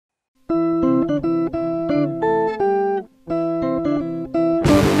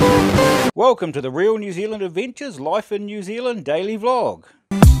Welcome to the Real New Zealand Adventures Life in New Zealand daily vlog.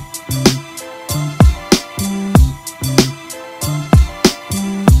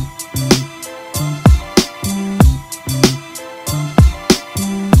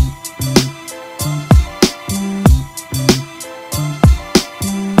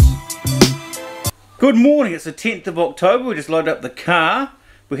 Good morning, it's the 10th of October, we just loaded up the car.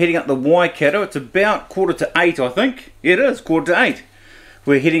 We're heading up the Waikato. It's about 7:45 I think. It is 7:45.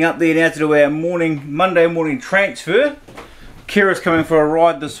 We're heading up there now to do our Monday morning transfer. Keira's coming for a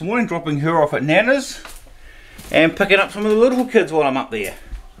ride this morning, dropping her off at Nana's and picking up some of the little kids while I'm up there.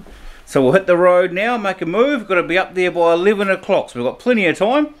 So we'll hit the road now, make a move. We've got to be up there by 11 o'clock, so we've got plenty of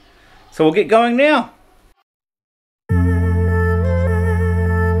time. So we'll get going now.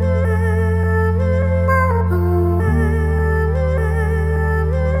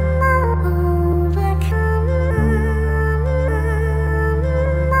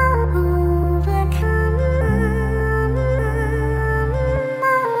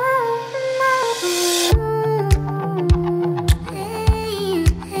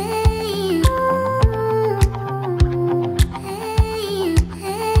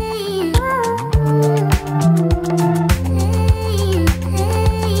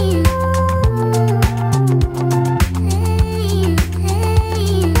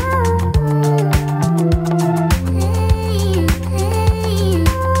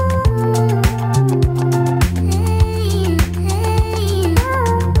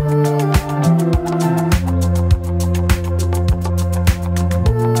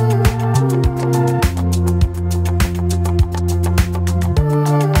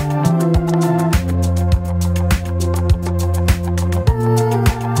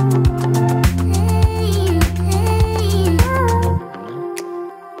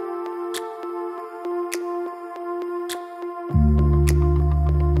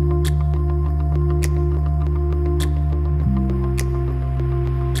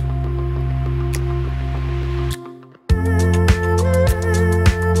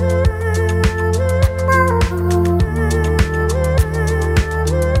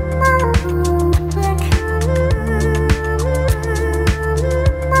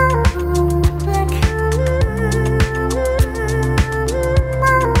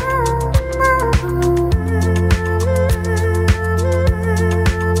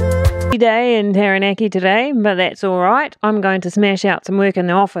 Day in Taranaki today, but that's alright. I'm going to smash out some work in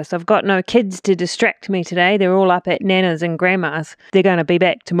the office. I've got no kids to distract me today. They're all up at Nana's and Grandma's. They're going to be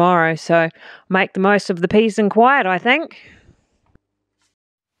back tomorrow, so make the most of the peace and quiet, I think.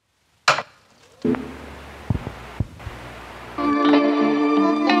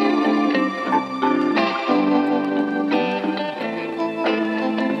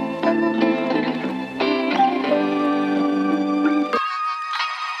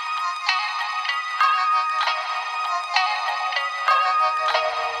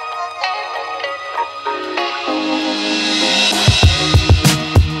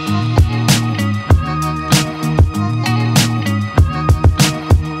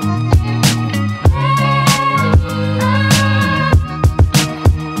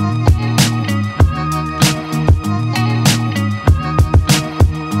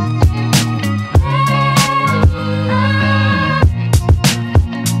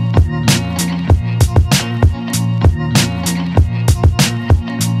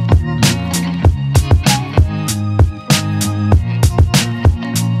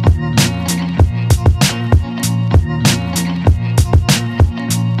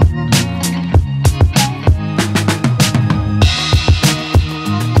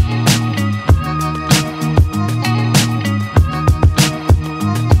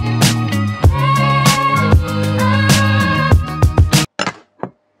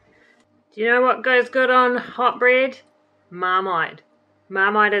 Do you know what goes good on hot bread? Marmite.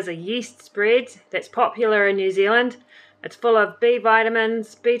 Marmite is a yeast spread that's popular in New Zealand. It's full of B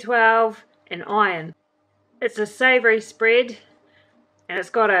vitamins, B12 and iron. It's a savoury spread and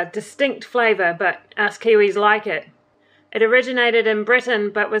it's got a distinct flavour, but us Kiwis like it. It originated in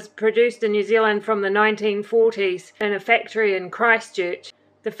Britain but was produced in New Zealand from the 1940s in a factory in Christchurch.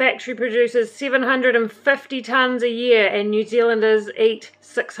 The factory produces 750 tonnes a year and New Zealanders eat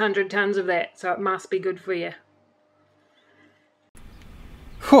 600 tonnes of that, so it must be good for you.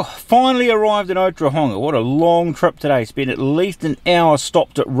 Whew, finally arrived in Otorohanga. What a long trip today. Spent at least an hour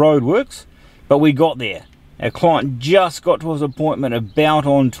stopped at roadworks, but we got there. Our client just got to his appointment about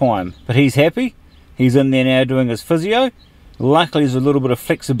on time, but he's happy. He's in there now doing his physio. Luckily there's a little bit of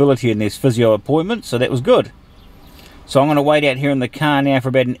flexibility in this physio appointment, so that was good. So I'm going to wait out here in the car now for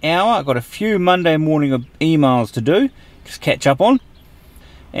about an hour. I've got a few Monday morning emails to do, just catch up on.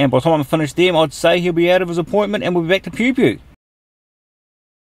 And by the time I finish them, I'd say he'll be out of his appointment and we'll be back to piopio.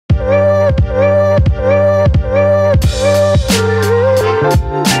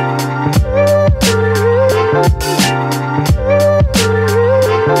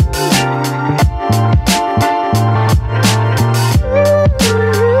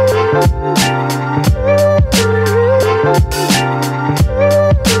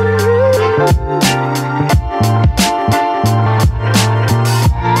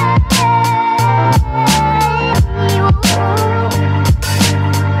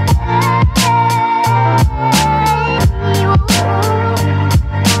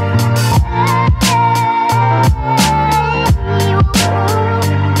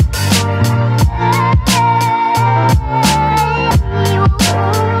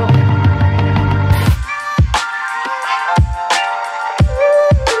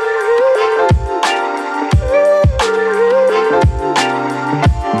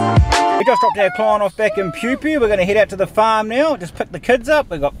 We just dropped our client off back in piopio. We're going to head out to the farm now. Just pick the kids up.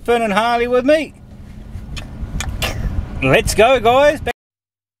 We've got Finn and Harley with me. Let's go, guys.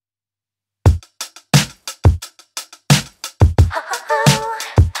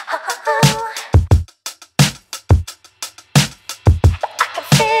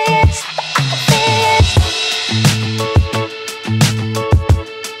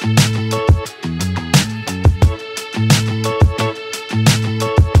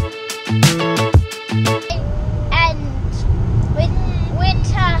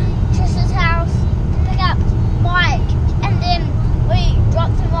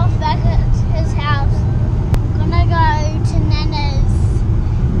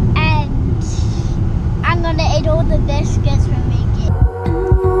 All the biscuits when we get.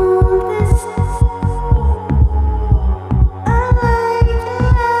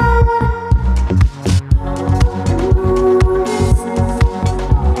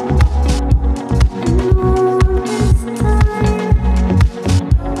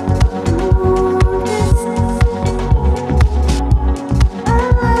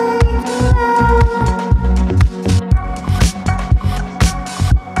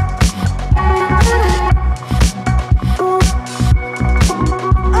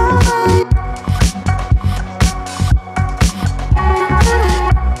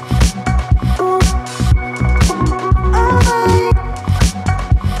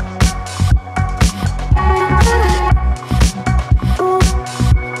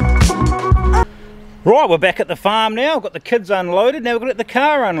 Right, we're back at the farm now. We've got the kids unloaded. Now we've got the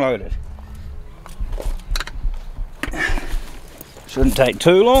car unloaded. Shouldn't take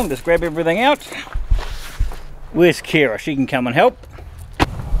too long. Just grab everything out. Where's Keira? She can come and help.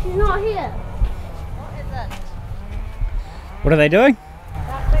 She's not here. What is it? What are they doing?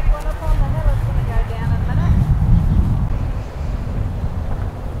 That big one up on the hill is going to go down in a minute.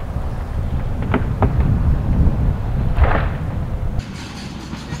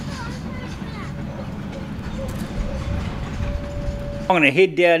 I'm going to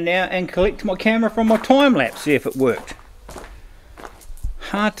head down now and collect my camera from my time lapse, see if it worked.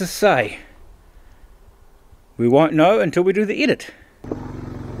 Hard to say. We won't know until we do the edit.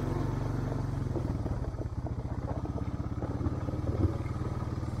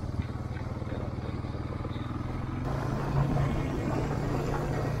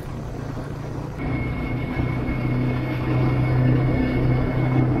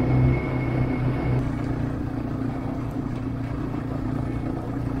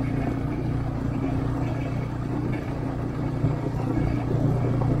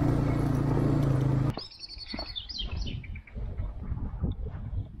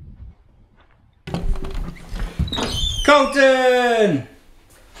 Colton!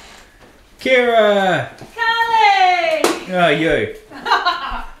 Keira! Carly! Oh, you.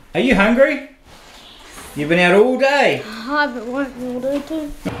 Are you hungry? You've been out all day. I've been working all day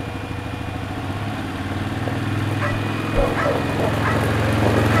too.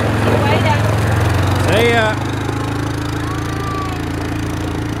 See ya.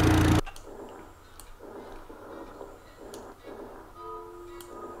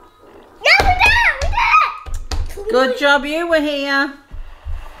 Good job, you were here.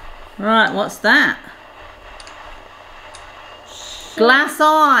 Right, what's that? Glass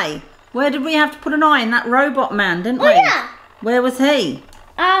eye. Where did we have to put an eye in? That robot man, didn't we? Oh yeah. Where was he?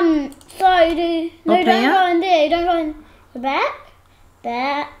 So don't here? go in there. Don't go in the back.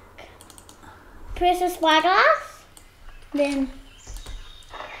 Back. Press the spyglass. Then.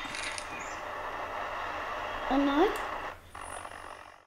 Oh no.